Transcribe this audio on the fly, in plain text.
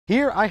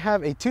Here I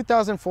have a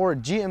 2004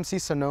 GMC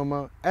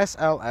Sonoma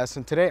SLS,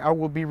 and today I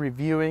will be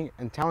reviewing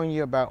and telling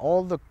you about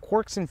all the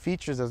quirks and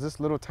features that this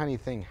little tiny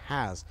thing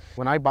has.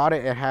 When I bought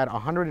it, it had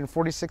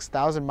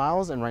 146,000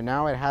 miles, and right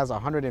now it has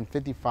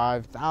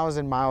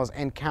 155,000 miles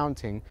and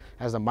counting,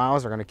 as the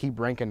miles are going to keep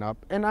ranking up.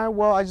 And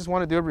I just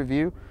want to do a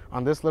review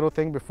on this little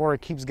thing before it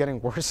keeps getting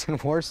worse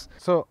and worse.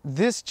 So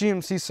this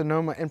GMC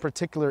Sonoma in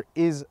particular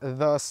is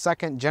the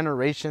second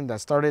generation that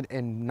started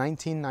in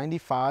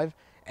 1995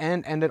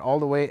 and ended all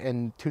the way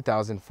in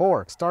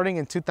 2004. Starting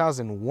in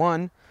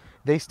 2001,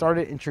 they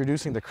started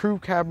introducing the crew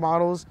cab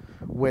models,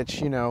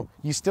 which,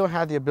 you still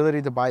had the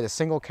ability to buy the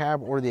single cab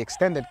or the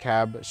extended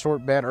cab,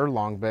 short bed or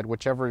long bed,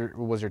 whichever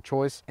was your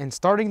choice. And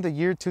starting the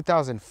year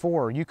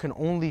 2004, you can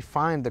only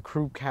find the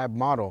crew cab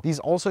model. These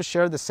also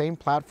share the same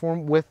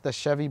platform with the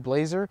Chevy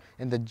Blazer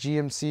and the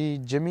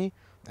GMC Jimmy.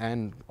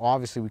 And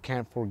obviously we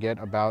can't forget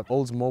about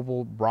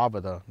Oldsmobile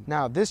Bravada.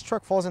 Now this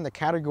truck falls in the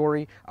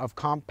category of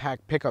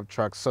compact pickup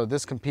trucks. So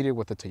this competed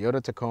with the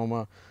Toyota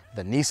Tacoma,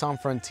 the Nissan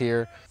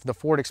Frontier, the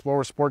Ford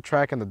Explorer Sport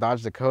Track, and the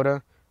Dodge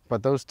Dakota.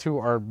 But those two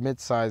are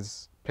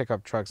mid-size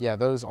pickup trucks. Yeah,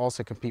 those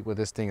also compete with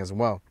this thing as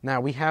well.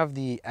 Now we have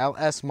the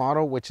LS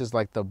model, which is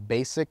like the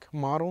basic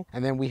model,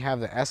 and then we have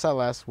the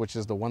SLS, which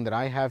is the one that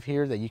I have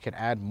here, that you could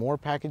add more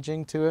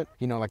packaging to it,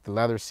 like the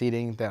leather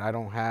seating that I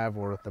don't have,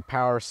 or the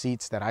power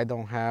seats that I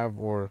don't have,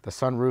 or the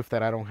sunroof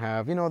that I don't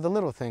have, the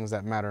little things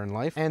that matter in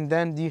life. And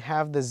then you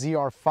have the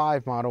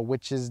ZR5 model,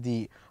 which is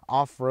the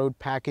off-road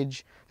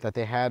package that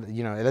they had.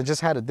 It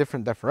just had a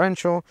different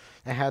differential.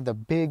 It had the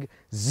big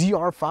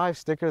ZR5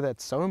 sticker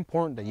that's so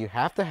important that you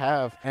have to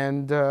have.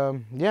 And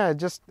yeah, it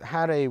just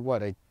had a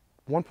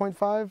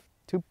 1.5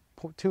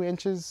 2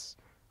 inches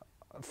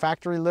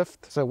factory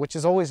lift, so which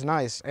is always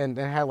nice. And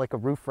it had like a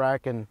roof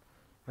rack, and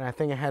I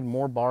think it had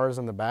more bars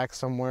on the back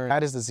somewhere.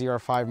 That is the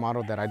ZR5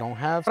 model that I don't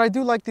have. But I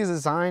do like the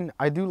design.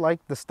 I do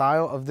like the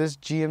style of this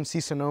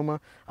GMC Sonoma.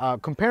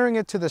 Comparing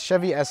it to the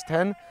Chevy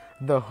S10,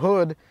 the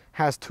hood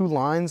has two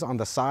lines on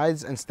the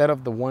sides instead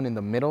of the one in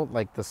the middle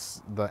like the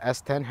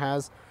S10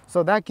 has.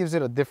 So that gives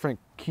it a different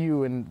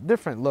hue and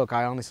different look.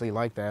 I honestly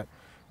like that.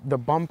 The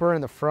bumper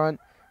in the front,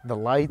 the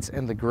lights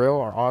and the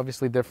grille are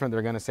obviously different.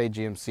 They're gonna say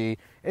GMC.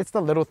 It's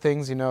the little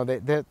things,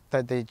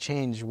 that they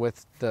change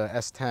with the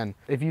S10.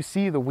 If you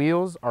see, the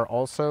wheels are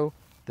also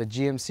the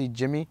GMC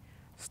Jimmy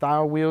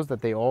style wheels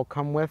that they all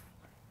come with.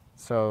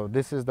 So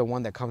this is the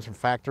one that comes from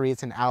factory.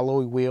 It's an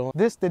alloy wheel.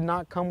 This did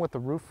not come with the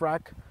roof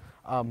rack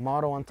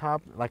model on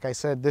top. Like I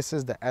said, this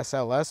is the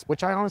SLS,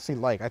 which I honestly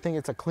like. I think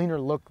it's a cleaner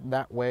look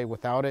that way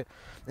without it.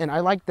 And I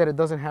like that it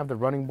doesn't have the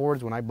running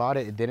boards. When I bought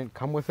it, it didn't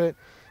come with it.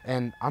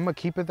 And I'm gonna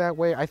keep it that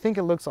way. I think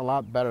it looks a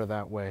lot better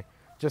that way.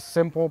 Just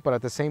simple, but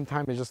at the same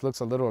time, it just looks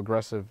a little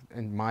aggressive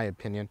in my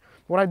opinion.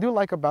 What I do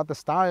like about the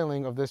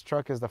styling of this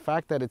truck is the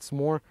fact that it's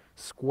more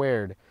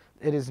squared.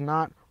 It is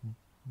not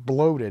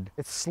bloated.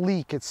 It's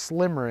sleek, it's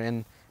slimmer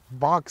and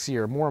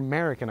boxier, more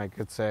American, I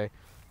could say.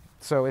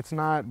 So it's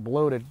not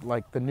bloated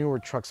like the newer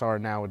trucks are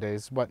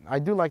nowadays. But I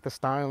do like the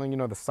styling,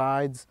 the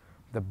sides,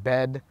 the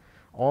bed,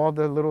 all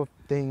the little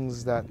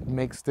things that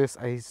makes this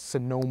a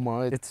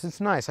Sonoma. It's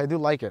nice. I do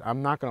like it.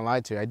 I'm not gonna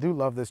lie to you. I do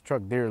love this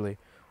truck dearly.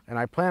 And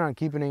I plan on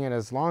keeping it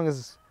as long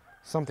as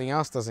something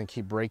else doesn't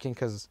keep breaking,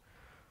 because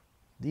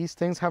these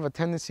things have a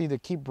tendency to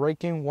keep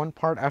breaking one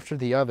part after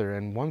the other.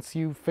 And once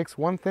you fix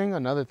one thing,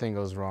 another thing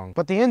goes wrong.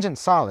 But the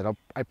engine's solid.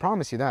 I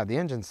promise you that. The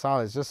engine's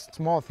solid. It's just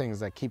small things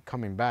that keep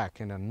coming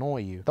back and annoy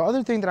you. The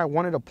other thing that I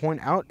wanted to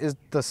point out is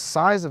the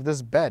size of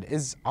this bed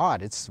is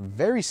odd. It's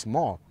very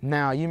small.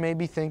 Now, you may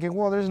be thinking,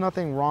 well, there's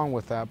nothing wrong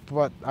with that.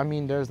 But, I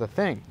mean, there's the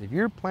thing. If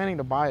you're planning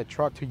to buy a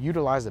truck to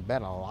utilize the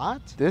bed a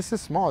lot, this is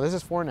small. This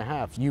is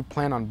 4.5. You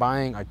plan on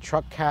buying a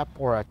truck cap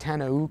or a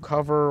tonneau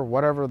cover,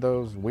 whatever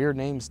those weird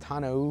names,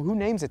 tonneau. Who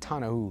names it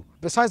tonneau?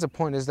 Besides the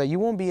point is that you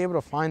won't be able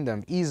to find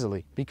them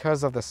easily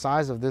because of the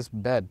size of this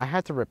bed. I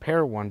had to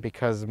repair one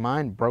because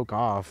mine broke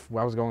off.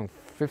 I was going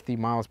 50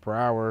 miles per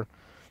hour.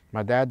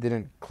 My dad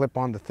didn't clip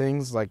on the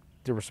things like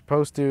they were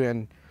supposed to,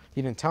 and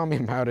he didn't tell me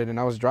about it. And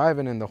I was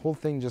driving and the whole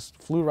thing just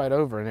flew right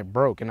over and it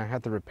broke, and I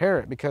had to repair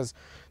it because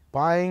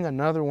buying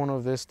another one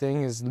of this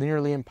thing is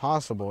nearly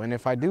impossible. And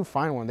if I do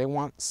find one, they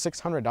want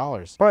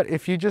 $600. But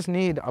if you just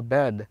need a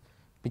bed,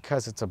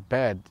 because it's a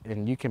bed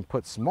and you can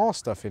put small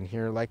stuff in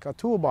here like a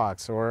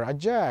toolbox or a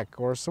jack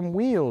or some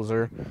wheels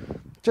or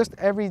just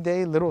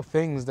everyday little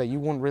things that you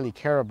won't really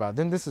care about,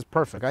 then this is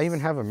perfect. I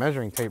even have a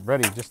measuring tape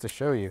ready just to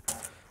show you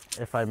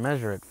if I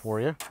measure it for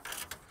you.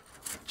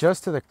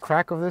 Just to the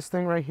crack of this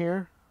thing right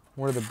here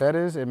where the bed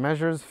is, it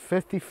measures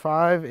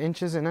 55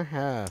 inches and a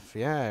half.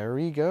 Yeah, there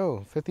we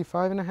go,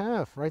 55 and a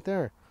half right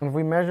there. And if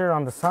we measure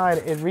on the side,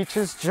 it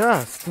reaches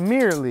just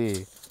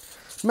merely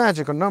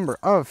magical number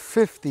of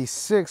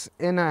 56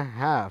 and a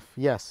half.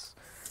 Yes,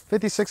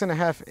 56 and a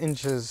half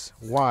inches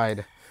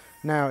wide.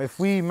 Now, if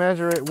we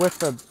measure it with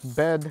the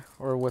bed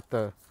or with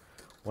the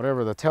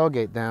whatever, the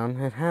tailgate down,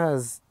 it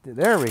has,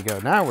 there we go.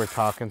 Now we're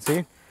talking.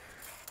 See,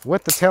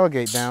 with the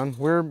tailgate down,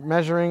 we're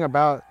measuring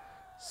about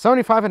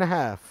 75 and a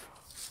half.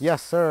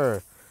 Yes,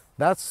 sir.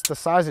 That's the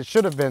size it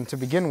should have been to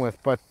begin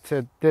with, but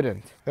it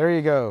didn't. There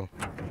you go.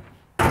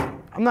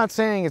 I'm not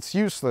saying it's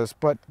useless,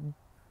 but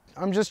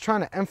I'm just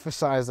trying to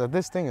emphasize that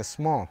this thing is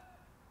small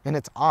and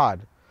it's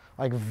odd,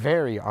 like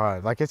very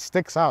odd. Like it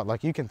sticks out,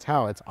 like you can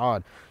tell it's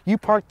odd. You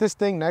park this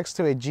thing next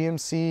to a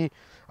GMC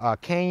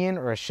Canyon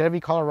or a Chevy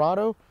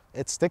Colorado,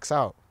 it sticks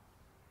out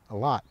a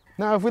lot.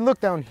 Now, if we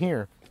look down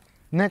here,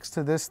 next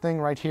to this thing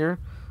right here,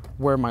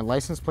 where my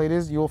license plate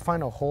is, you'll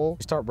find a hole.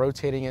 You start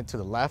rotating it to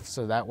the left,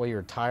 so that way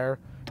your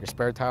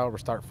spare tire will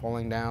start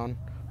falling down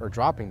or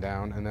dropping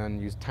down, and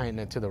then you tighten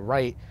it to the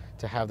right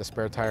to have the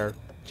spare tire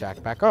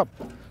jack back up.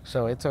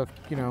 So it's a,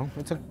 you know,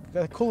 it's a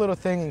cool little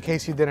thing in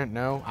case you didn't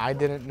know. I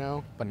didn't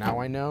know, but now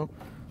I know.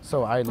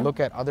 So I look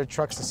at other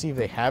trucks to see if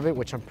they have it,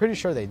 which I'm pretty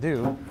sure they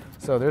do.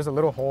 So there's a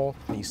little hole,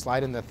 and you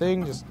slide in the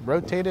thing, just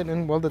rotate it,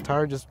 and well, the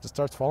tire just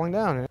starts falling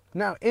down.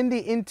 Now, in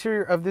the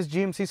interior of this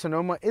GMC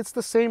Sonoma, it's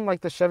the same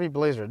like the Chevy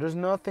Blazer. There's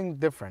nothing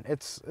different.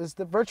 It's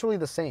virtually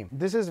the same.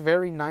 This is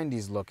very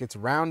 90s look. It's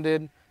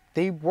rounded.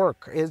 They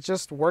work. It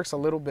just works a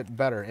little bit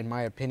better, in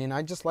my opinion.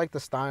 I just like the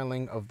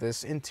styling of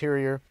this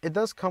interior. It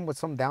does come with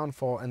some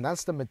downfall, and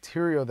that's the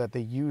material that they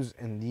use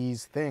in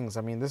these things.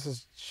 I mean, this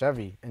is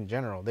Chevy in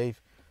general. They've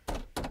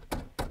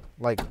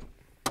like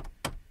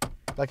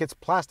it's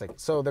plastic,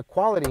 so the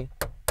quality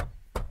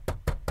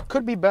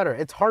could be better.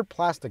 It's hard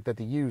plastic that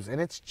they use, and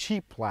it's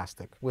cheap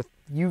plastic with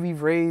UV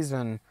rays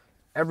and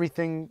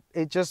everything.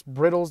 It just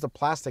brittles the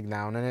plastic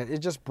down, and it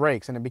just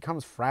breaks and it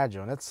becomes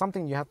fragile, and it's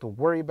something you have to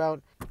worry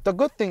about. The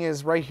good thing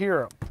is right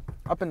here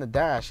up in the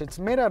dash, it's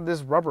made out of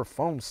this rubber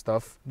foam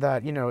stuff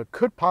that, you know, it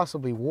could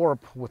possibly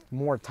warp with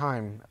more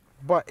time,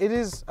 but it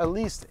is, at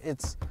least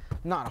it's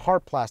not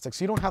hard plastic,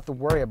 so you don't have to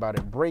worry about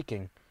it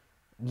breaking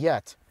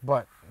yet.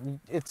 But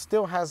it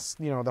still has,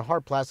 you know, the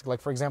hard plastic. Like,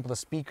 for example, the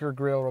speaker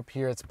grill up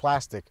here, it's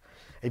plastic.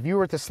 If you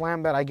were to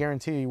slam that, I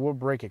guarantee you will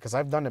break it, because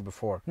I've done it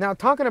before. Now,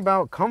 talking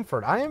about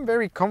comfort, I am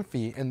very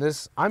comfy in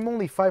this. I'm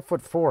only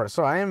 5'4",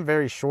 so I am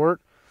very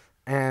short,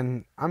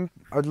 and I'm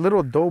a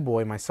little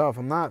doughboy myself.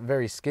 I'm not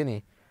very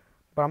skinny,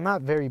 but I'm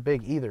not very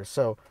big either.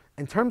 So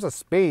in terms of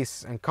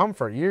space and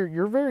comfort,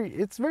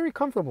 it's very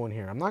comfortable in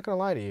here. I'm not gonna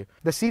lie to you.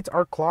 The seats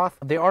are cloth.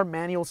 They are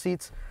manual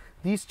seats.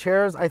 These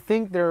chairs, I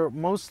think they're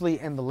mostly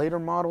in the later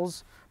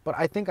models, but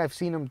I think I've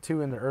seen them too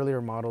in the earlier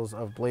models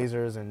of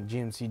Blazers and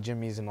GMC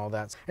Jimmys and all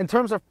that. In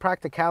terms of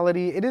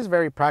practicality, it is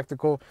very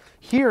practical.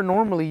 Here,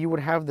 normally you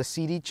would have the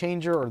CD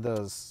changer or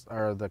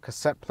the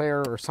cassette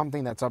player or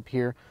something that's up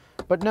here.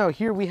 But no,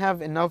 here we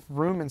have enough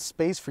room and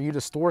space for you to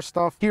store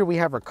stuff. Here we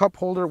have a cup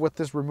holder with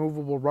this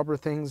removable rubber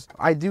things.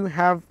 I do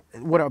have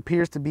what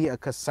appears to be a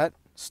cassette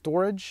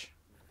storage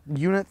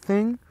unit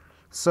thing.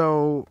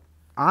 So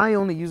I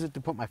only use it to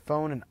put my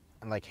phone and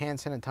like hand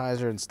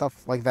sanitizer and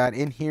stuff like that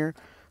in here.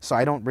 So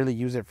I don't really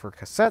use it for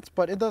cassettes,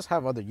 but it does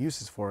have other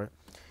uses for it.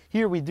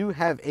 Here we do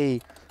have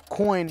a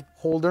coin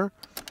holder.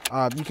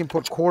 You can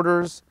put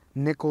quarters,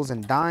 nickels,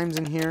 and dimes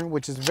in here,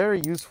 which is very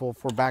useful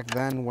for back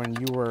then when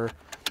you were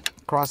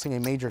crossing a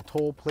major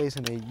toll place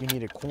and you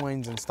needed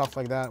coins and stuff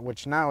like that,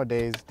 which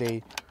nowadays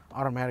they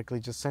automatically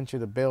just sent you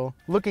the bill.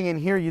 Looking in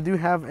here, you do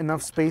have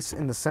enough space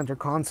in the center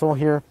console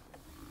here.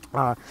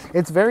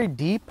 It's very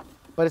deep,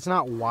 but it's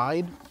not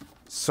wide.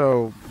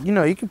 So, you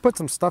know, you can put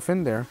some stuff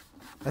in there.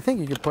 I think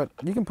you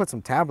can put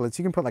some tablets.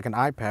 You can put like an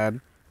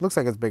iPad. Looks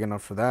like it's big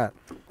enough for that.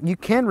 You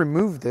can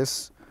remove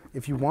this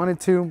if you wanted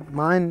to.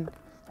 Mine,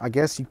 I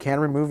guess you can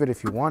remove it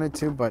if you wanted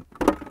to, but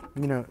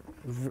you know,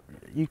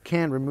 you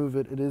can remove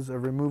it. It is a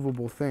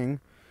removable thing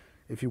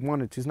if you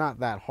wanted to. It's not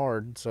that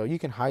hard, so you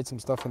can hide some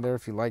stuff in there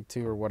if you like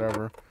to or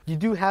whatever. You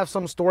do have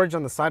some storage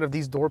on the side of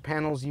these door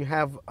panels. You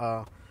have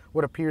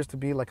what appears to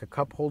be like a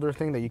cup holder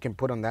thing that you can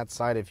put on that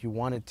side if you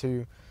wanted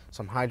to.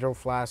 Some hydro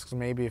flasks,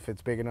 maybe if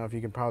it's big enough, you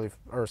can probably,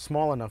 or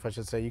small enough, I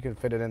should say, you can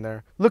fit it in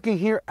there. Looking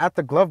here at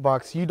the glove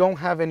box, you don't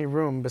have any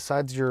room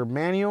besides your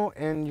manual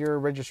and your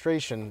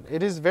registration.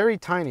 It is very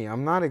tiny,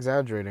 I'm not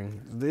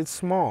exaggerating. It's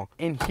small.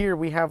 In here,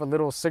 we have a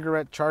little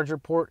cigarette charger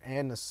port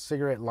and a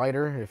cigarette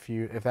lighter,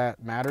 if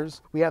that matters.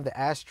 We have the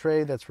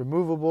ashtray that's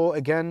removable.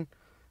 Again,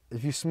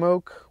 if you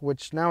smoke,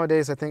 which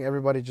nowadays I think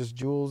everybody just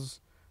Juuls,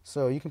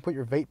 so you can put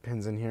your vape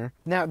pens in here.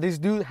 Now, these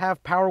do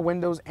have power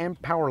windows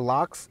and power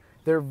locks.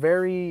 They're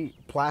very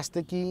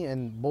plasticky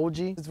and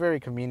bulgy. It's very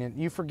convenient.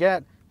 You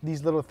forget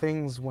these little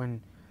things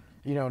when,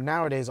 you know,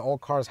 nowadays all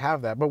cars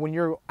have that. But when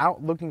you're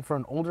out looking for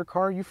an older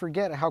car, you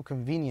forget how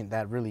convenient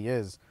that really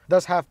is. It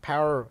does have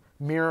power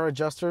mirror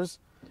adjusters,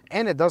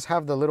 and it does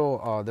have the little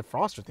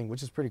defroster thing,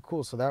 which is pretty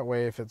cool. So that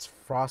way, if it's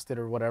frosted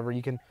or whatever,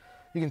 you can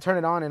turn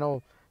it on and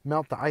it'll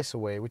melt the ice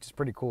away, which is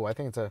pretty cool. I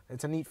think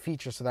it's a neat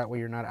feature, so that way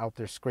you're not out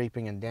there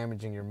scraping and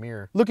damaging your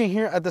mirror. Looking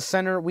here at the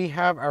center, we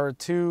have our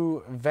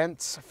two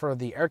vents for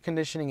the air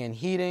conditioning and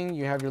heating.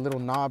 You have your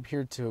little knob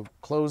here to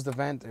close the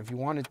vent if you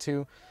wanted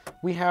to.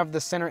 We have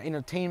the center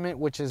entertainment,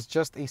 which is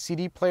just a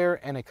CD player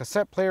and a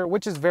cassette player,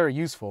 which is very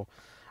useful.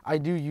 I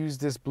do use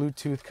this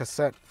Bluetooth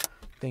cassette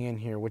thing in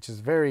here, which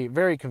is very,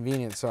 very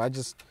convenient, so I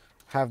just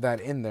have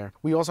that in there.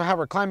 We also have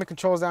our climate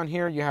controls down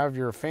here. You have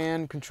your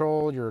fan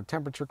control, your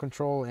temperature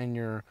control, and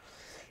your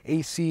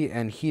AC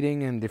and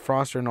heating and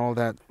defroster and all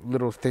that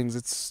little things.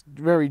 It's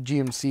very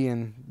GMC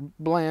and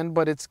bland,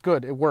 but it's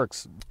good. It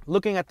works.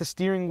 Looking at the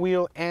steering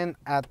wheel and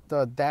at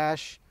the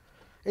dash,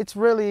 it's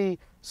really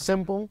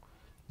simple,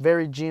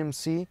 very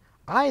GMC.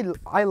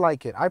 I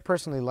like it. I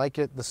personally like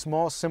it. The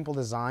small, simple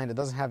design. It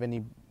doesn't have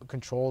any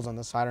controls on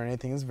the side or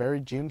anything. It's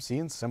very GMC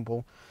and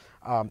simple.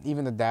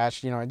 Even the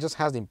dash, it just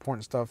has the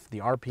important stuff, the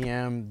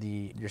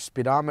RPM, your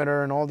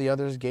speedometer, and all the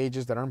other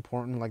gauges that are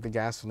important, like the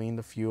gasoline,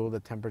 the fuel,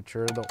 the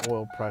temperature, the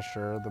oil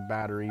pressure, the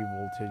battery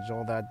voltage,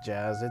 all that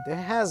jazz. It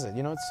has it,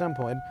 it's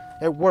simple.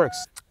 It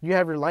works. You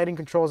have your lighting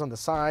controls on the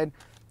side.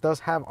 Does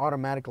have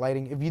automatic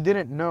lighting. If you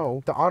didn't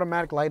know, the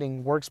automatic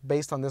lighting works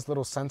based on this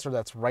little sensor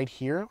that's right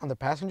here on the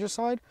passenger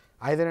side.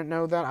 I didn't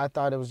know that. I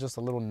thought it was just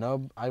a little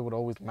nub. I would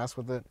always mess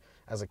with it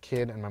as a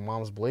kid in my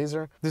mom's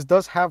Blazer. This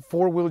does have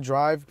four-wheel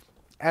drive,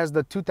 as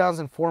the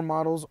 2004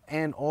 models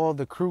and all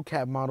the crew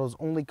cab models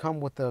only come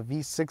with the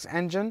V6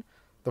 engine,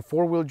 the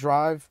four-wheel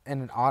drive,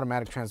 and an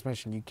automatic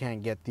transmission. You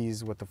can't get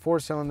these with the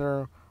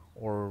four-cylinder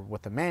or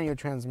with the manual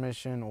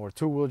transmission or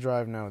two-wheel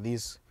drive. No,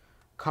 these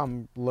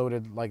come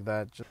loaded like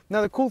that.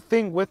 Now the cool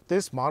thing with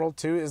this model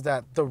too is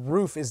that the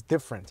roof is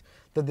different.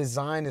 The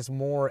design is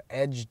more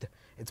edged,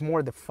 it's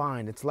more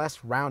defined, it's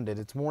less rounded,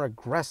 it's more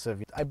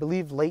aggressive. I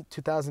believe late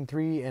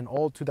 2003 and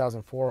all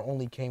 2004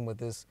 only came with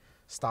this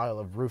style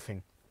of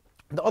roofing.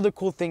 The other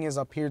cool thing is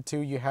up here too,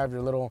 you have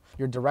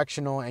your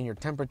directional and your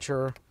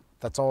temperature.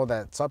 That's all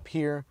that's up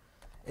here.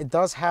 It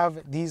does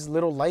have these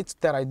little lights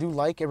that I do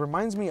like. It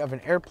reminds me of an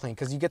airplane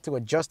because you get to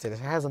adjust it. It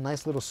has a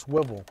nice little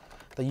swivel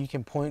that you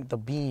can point the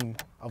beam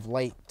of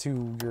light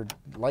to your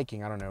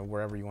liking. I don't know,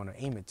 wherever you want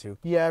to aim it to.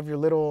 You have your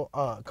little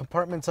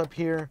compartments up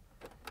here.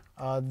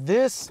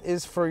 This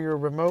is for your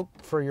remote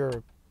for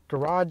your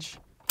garage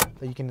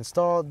that you can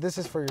install. This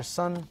is for your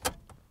sun,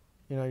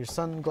 your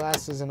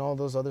sunglasses and all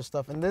those other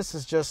stuff. And this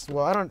is just,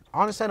 well,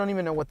 honestly, I don't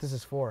even know what this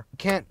is for. You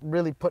can't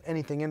really put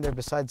anything in there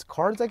besides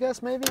cards, I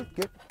guess, maybe.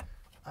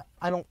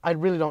 I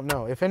really don't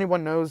know. If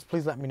anyone knows,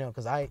 please let me know,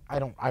 because I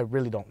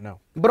really don't know.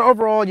 But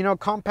overall,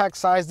 compact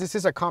size. This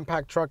is a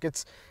compact truck.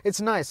 It's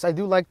nice. I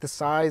do like the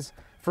size.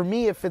 For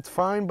me, it fits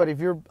fine, but if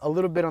you're a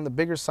little bit on the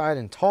bigger side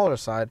and taller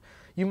side,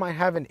 you might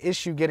have an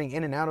issue getting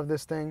in and out of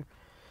this thing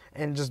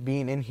and just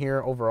being in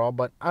here overall.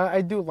 But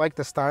I do like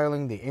the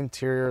styling, the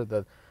interior,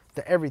 the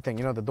everything,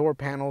 the door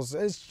panels.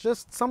 It's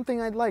just something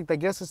I liked. I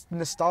guess it's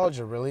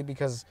nostalgia, really,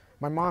 because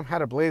my mom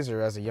had a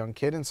Blazer as a young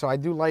kid, and so I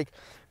do like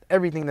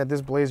everything that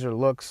this Blazer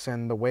looks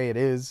and the way it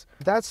is.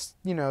 That's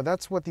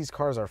what these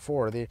cars are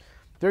for.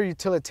 They're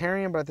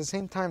utilitarian, but at the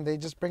same time, they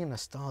just bring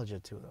nostalgia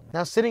to them.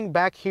 Now, sitting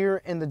back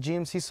here in the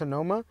GMC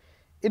Sonoma,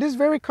 it is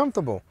very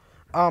comfortable.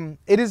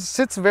 It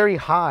sits very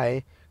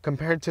high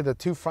compared to the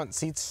two front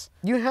seats.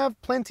 You have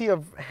plenty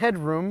of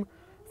headroom,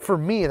 for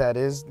me, that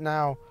is.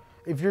 Now,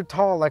 if you're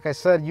tall, like I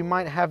said, you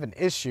might have an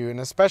issue, and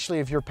especially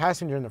if your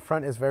passenger in the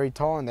front is very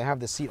tall and they have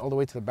the seat all the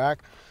way to the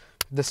back,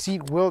 the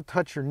seat will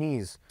touch your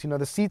knees.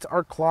 The seats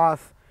are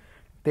cloth,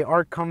 they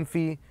are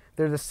comfy,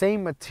 they're the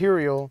same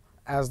material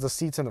as the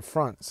seats in the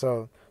front.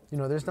 So,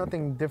 there's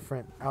nothing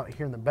different out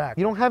here in the back.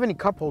 You don't have any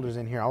cup holders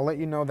in here, I'll let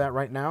you know that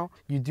right now.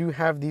 You do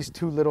have these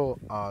two little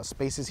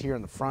spaces here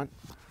in the front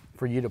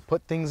for you to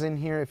put things in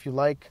here if you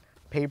like,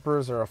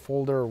 papers or a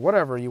folder or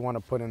whatever you want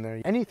to put in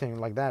there. Anything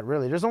like that,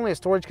 really. There's only a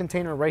storage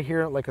container right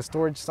here, like a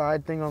storage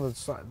side thing on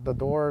the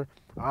door.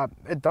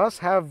 It does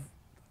have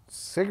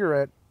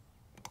cigarette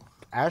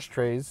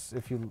ashtrays.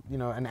 If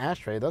an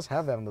ashtray, it does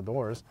have that on the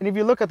doors. And if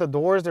you look at the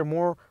doors, they're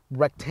more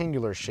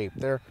rectangular shaped.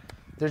 They're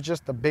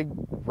just a big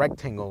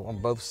rectangle on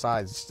both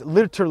sides. It's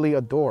literally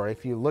a door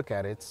if you look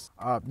at it.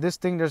 This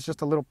thing, there's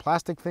just a little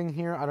plastic thing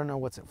here. I don't know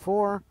what's it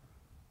for.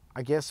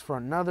 I guess for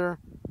another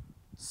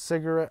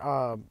cigarette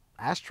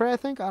ashtray, I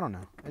think. I don't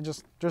know.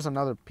 There's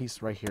another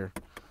piece right here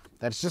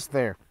that's just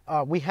there.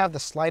 We have the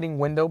sliding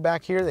window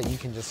back here that you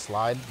can just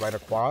slide right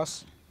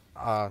across.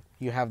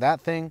 You have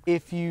that thing.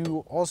 If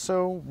you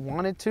also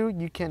wanted to,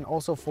 you can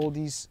also fold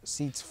these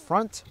seats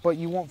front, but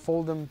you won't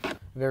fold them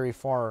very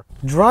far.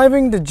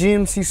 Driving the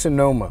GMC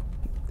Sonoma,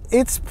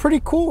 it's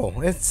pretty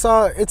cool. It's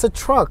a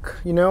truck,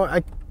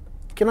 I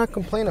cannot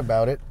complain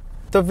about it.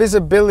 The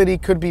visibility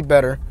could be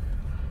better.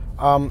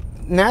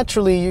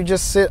 Naturally, you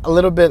just sit a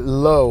little bit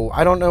low.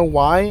 I don't know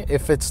why,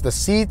 if it's the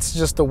seats,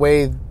 just the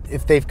way,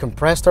 if they've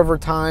compressed over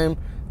time,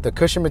 the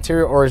cushion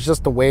material, or it's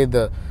just the way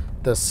the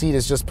seat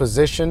is just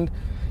positioned.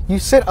 You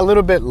sit a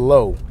little bit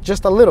low,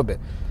 just a little bit.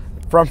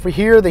 From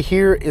here to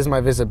here is my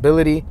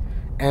visibility,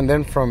 and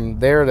then from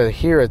there to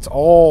here, it's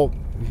all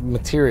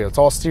material. It's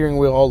all steering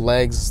wheel, all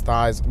legs,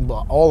 thighs,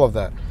 all of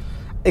that.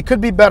 It could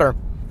be better.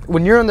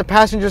 When you're on the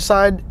passenger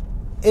side,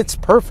 it's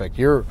perfect.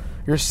 You're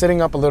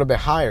sitting up a little bit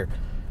higher.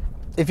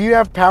 If you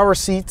have power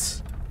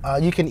seats,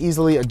 you can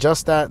easily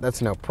adjust that.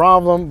 That's no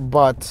problem.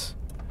 But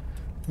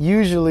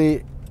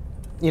usually,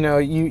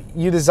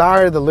 you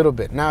desire the little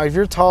bit. Now, if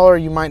you're taller,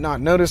 you might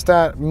not notice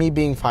that. Me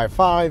being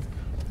 5'5",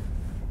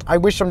 I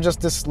wish I'm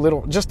just a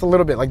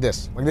little bit like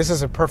this. Like, this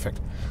isn't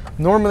perfect.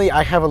 Normally,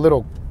 I have a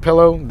little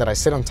pillow that I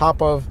sit on top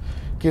of.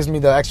 Gives me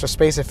the extra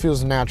space. It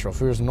feels natural,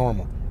 feels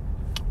normal.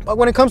 But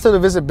when it comes to the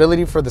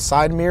visibility for the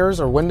side mirrors,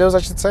 or windows, I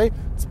should say,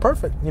 it's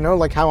perfect. You know,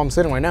 like how I'm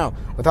sitting right now.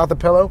 Without the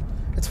pillow,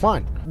 it's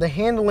fine. The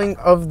handling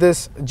of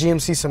this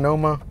GMC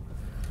Sonoma,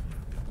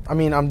 I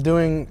mean, I'm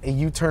doing a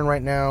U-turn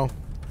right now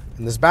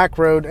in this back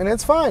road, and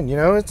it's fine. You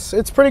know,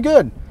 it's pretty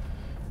good.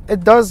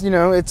 It does, you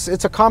know, it's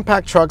a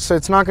compact truck, so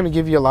it's not going to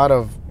give you a lot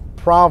of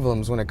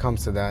problems when it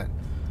comes to that.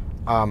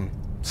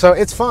 So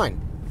it's fine.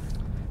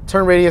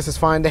 Turn radius is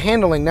fine. The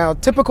handling, now,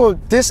 typical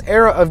this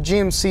era of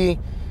GMC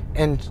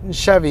and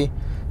Chevy,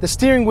 the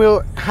steering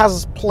wheel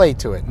has play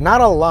to it.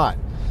 Not a lot.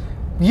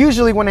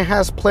 Usually when it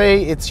has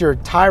play, it's your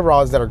tie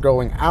rods that are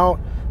going out.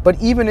 But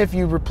even if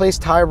you replace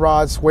tie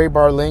rods, sway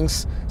bar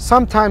links,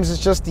 sometimes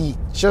it's just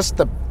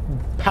the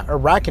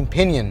rack and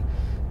pinion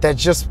that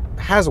just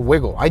has a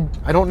wiggle. I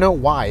don't know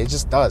why. It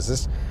just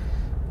does.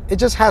 It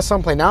just has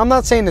some play. Now, I'm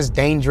not saying it's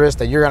dangerous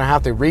that you're gonna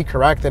have to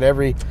recorrect it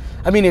every.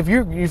 I mean, if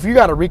you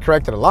got to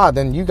recorrect it a lot,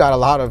 then you got a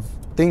lot of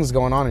things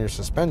going on in your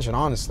suspension,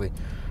 honestly.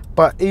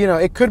 But you know,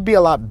 it could be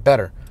a lot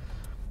better.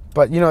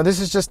 But, you know, this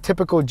is just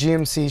typical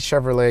GMC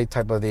Chevrolet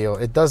type of deal.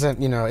 It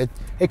doesn't, you know,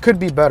 it could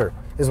be better,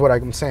 is what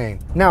I'm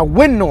saying. Now,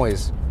 wind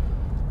noise.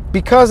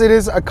 Because it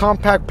is a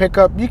compact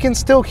pickup, you can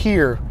still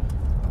hear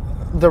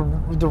the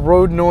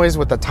road noise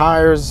with the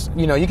tires.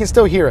 You know, you can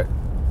still hear it.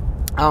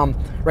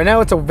 Right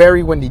now, it's a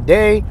very windy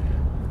day.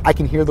 I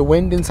can hear the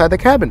wind inside the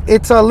cabin.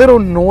 It's a little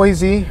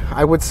noisy,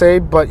 I would say,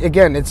 but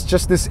again, it's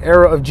just this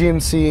era of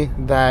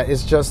GMC that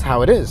is just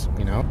how it is,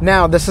 you know.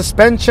 Now, the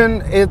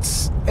suspension,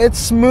 it's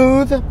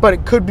smooth, but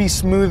it could be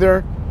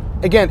smoother.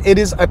 Again, it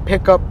is a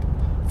pickup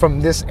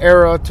from this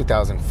era,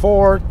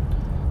 2004,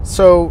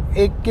 so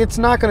it's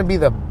not going to be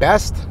the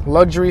best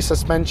luxury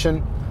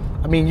suspension.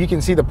 I mean, you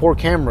can see the poor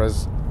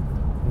cameras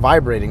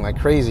vibrating like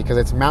crazy because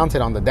it's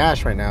mounted on the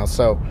dash right now,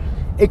 so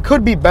it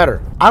could be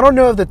better. I don't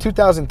know if the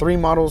 2003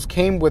 models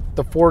came with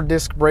the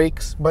 4-disc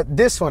brakes, but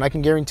this one, I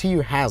can guarantee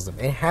you, has them.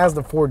 It has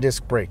the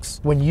 4-disc brakes.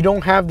 When you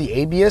don't have the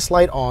ABS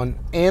light on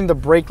and the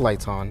brake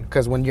lights on,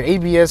 because when your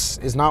ABS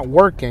is not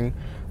working,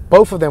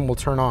 both of them will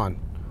turn on.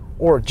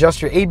 Or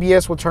just your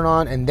ABS will turn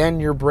on and then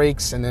your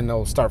brakes, and then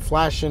they'll start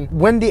flashing.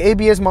 When the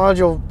ABS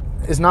module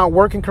is not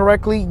working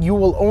correctly, you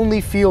will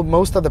only feel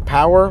most of the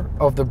power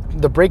of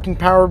the braking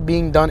power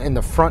being done in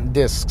the front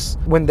discs.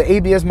 When the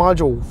ABS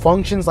module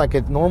functions like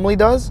it normally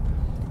does,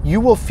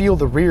 you will feel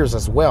the rears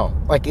as well.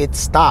 Like it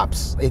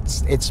stops.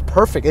 It's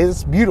perfect.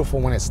 It's beautiful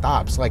when it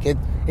stops. Like it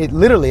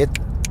literally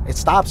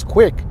stops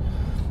quick.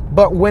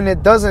 But when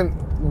it doesn't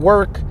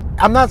work,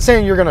 I'm not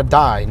saying you're gonna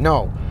die.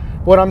 No.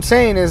 What I'm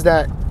saying is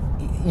that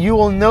you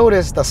will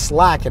notice the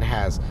slack it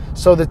has.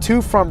 So the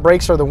two front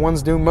brakes are the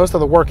ones doing most of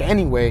the work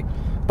anyway.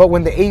 But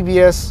when the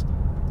ABS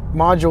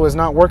module is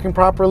not working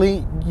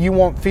properly, you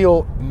won't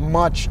feel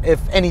much, if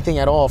anything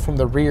at all, from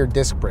the rear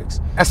disc brakes.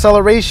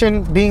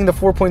 Acceleration, being the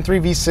 4.3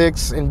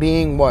 V6 and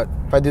being what?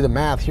 If I do the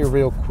math here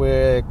real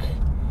quick,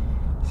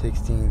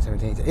 16,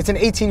 17, it's an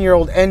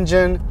 18-year-old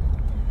engine.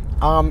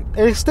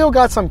 It's still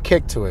got some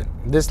kick to it.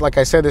 This, like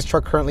I said, this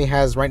truck currently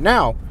has right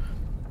now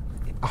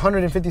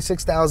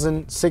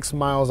 156,006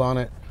 miles on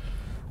it.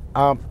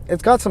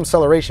 It's got some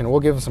acceleration.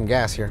 We'll give it some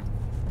gas here.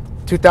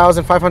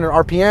 2,500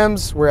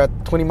 RPMs, we're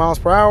at 20 miles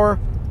per hour.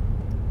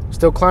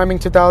 Still climbing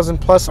 2,000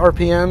 plus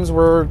RPMs,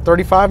 we're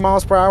 35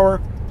 miles per hour.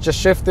 Just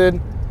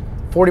shifted,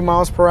 40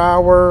 miles per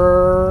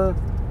hour.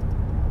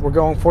 We're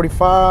going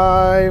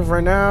 45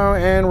 right now,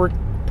 and we're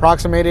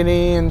approximating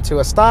into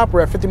a stop.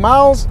 We're at 50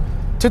 miles,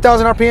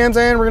 2,000 RPMs,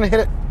 and we're gonna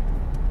hit it.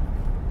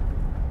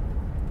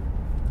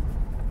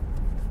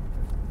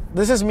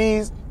 This is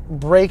me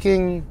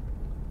braking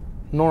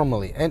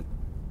normally, and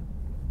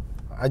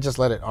I just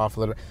let it off a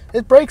little bit.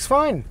 It brakes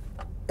fine.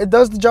 It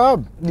does the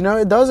job. You know,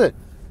 it does it.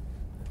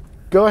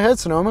 Go ahead,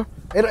 Sonoma.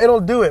 It'll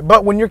do it.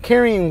 But when you're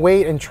carrying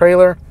weight and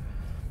trailer,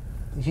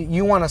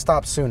 you want to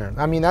stop sooner.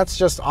 I mean, that's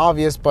just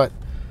obvious. But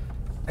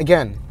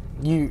again,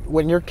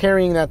 when you're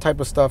carrying that type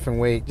of stuff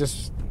and weight,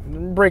 just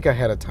brake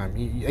ahead of time.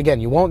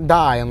 Again, you won't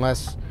die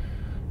unless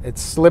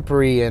it's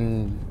slippery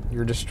and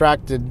you're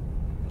distracted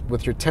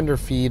with your tender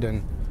feed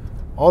and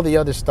all the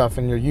other stuff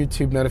and your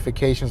YouTube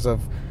notifications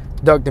of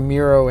Doug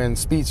DeMuro and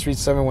Speed Street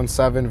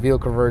 717 vehicle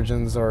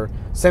conversions, or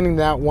sending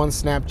that one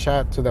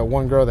Snapchat to that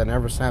one girl that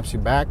never snaps you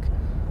back.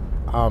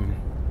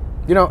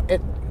 You know,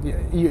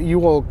 you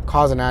will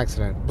cause an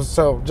accident.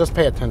 So just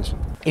pay attention.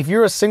 If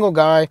you're a single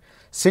guy,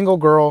 single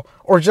girl,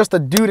 or just a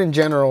dude in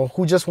general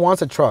who just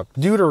wants a truck,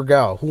 dude or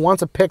gal who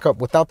wants a pickup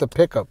without the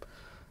pickup,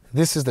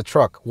 this is the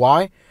truck.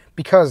 Why?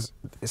 Because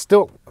it's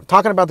still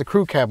talking about the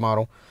crew cab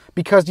model,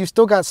 because you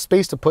still got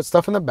space to put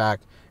stuff in the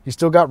back. You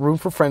still got room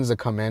for friends to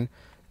come in.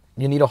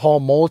 You need a haul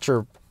mulch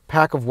or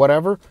pack of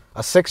whatever,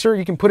 a 6er,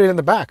 you can put it in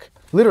the back.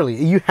 Literally,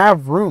 you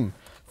have room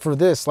for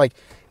this. Like,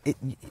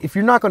 if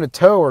you're not going to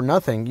tow or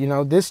nothing, you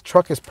know, this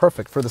truck is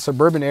perfect for the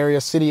suburban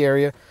area, city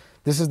area.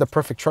 This is the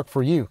perfect truck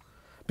for you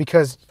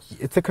because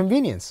it's a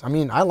convenience. I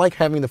mean, I like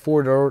having the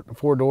four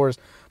doors.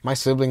 My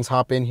siblings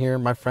hop in here.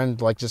 My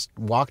friend like just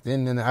walked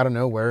in and out of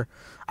nowhere.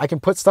 I can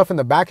put stuff in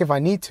the back if I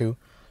need to.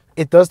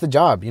 It does the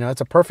job. You know,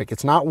 it's a perfect.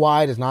 It's not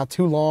wide. It's not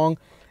too long.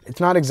 It's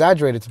not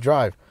exaggerated to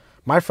drive.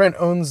 My friend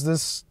owns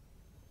this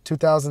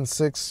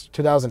 2006,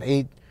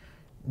 2008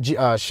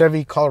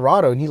 Chevy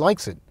Colorado, and he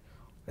likes it.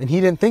 And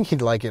he didn't think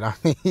he'd like it. I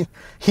mean,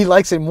 he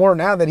likes it more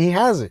now that he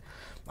has it.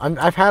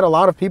 I've had a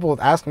lot of people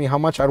ask me how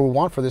much I would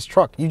want for this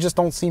truck. You just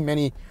don't see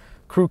many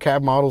crew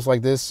cab models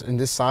like this in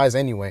this size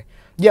anyway.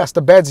 Yes,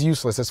 the bed's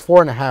useless. It's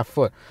 4.5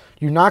 foot.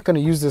 You're not going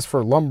to use this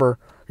for lumber.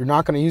 You're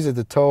not going to use it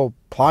to tow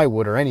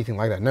plywood or anything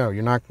like that. No,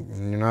 you're not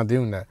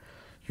doing that.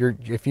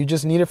 If you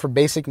just need it for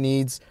basic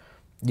needs,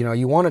 you know,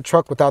 you want a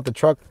truck without the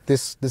truck,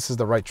 this is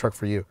the right truck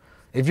for you.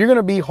 If you're going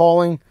to be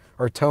hauling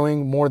or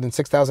towing more than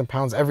 6,000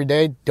 pounds every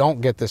day,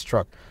 don't get this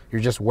truck.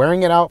 You're just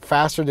wearing it out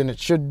faster than it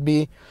should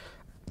be.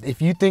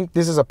 If you think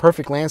this is a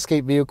perfect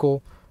landscape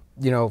vehicle,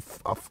 you know,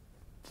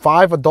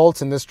 5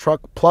 adults in this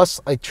truck plus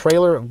a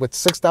trailer with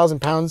 6,000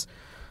 pounds,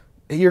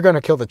 you're going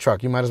to kill the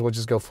truck. You might as well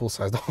just go full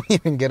size. Don't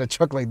even get a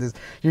truck like this.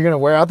 You're going to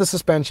wear out the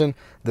suspension,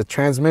 the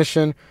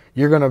transmission.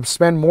 You're going to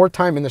spend more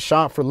time in the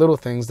shop for little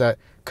things that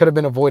could have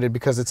been avoided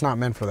because it's not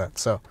meant for that.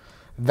 So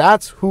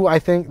that's who I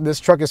think this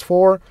truck is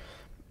for.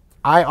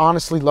 I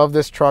honestly love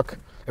this truck.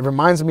 It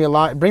reminds me a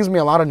lot. It brings me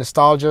a lot of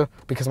nostalgia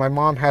because my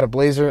mom had a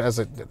Blazer as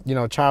a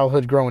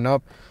childhood growing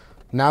up.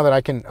 Now that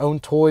I can own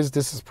toys,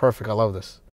 this is perfect. I love this.